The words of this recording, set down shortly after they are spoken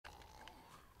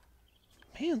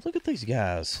Man, look at these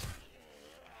guys.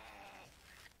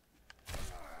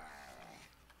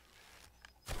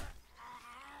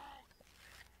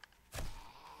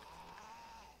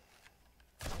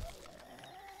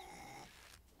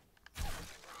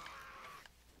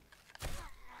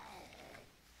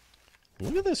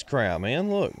 Look at this crowd, man.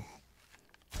 Look.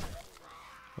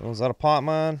 Oh, is that a pot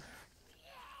mine?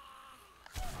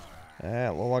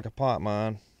 That looked like a pot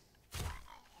mine.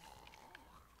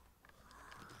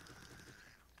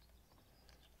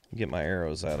 Get my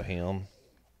arrows out of him.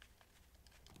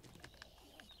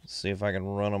 See if I can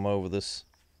run them over this,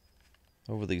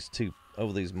 over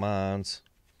these mines.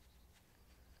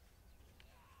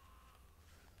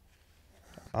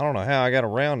 I don't know how I got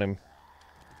around him.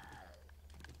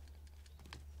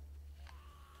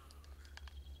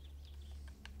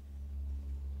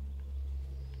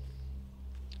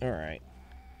 All right.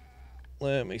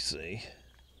 Let me see.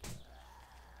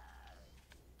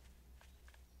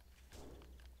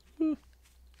 Whew.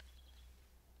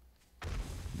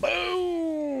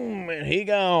 Boom! And he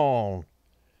gone.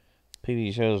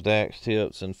 PD shows Dax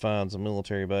tips and finds a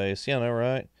military base. Yeah, I know,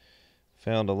 right?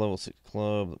 Found a level 6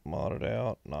 club that modded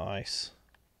out. Nice.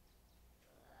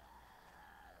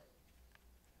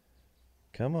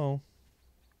 Come on.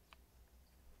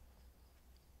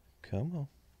 Come on.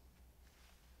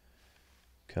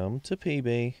 Come to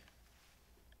PB.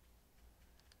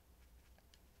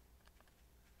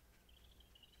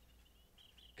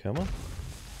 Come on.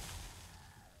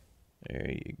 There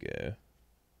you go.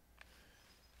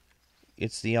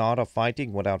 It's the art of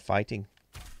fighting without fighting.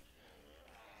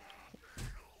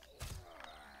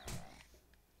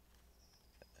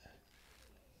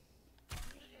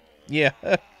 Yeah.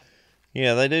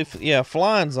 Yeah, they do. Yeah,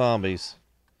 flying zombies.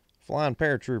 Flying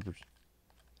paratroopers.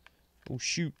 Oh,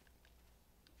 shoot.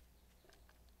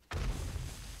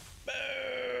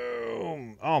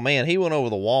 Boom. Oh, man, he went over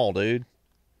the wall, dude.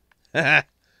 That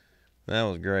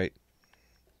was great.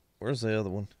 Where's the other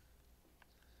one?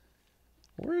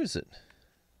 Where is it?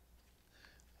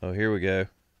 Oh, here we go.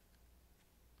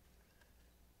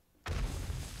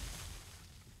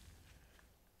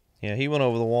 Yeah, he went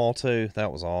over the wall, too.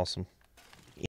 That was awesome.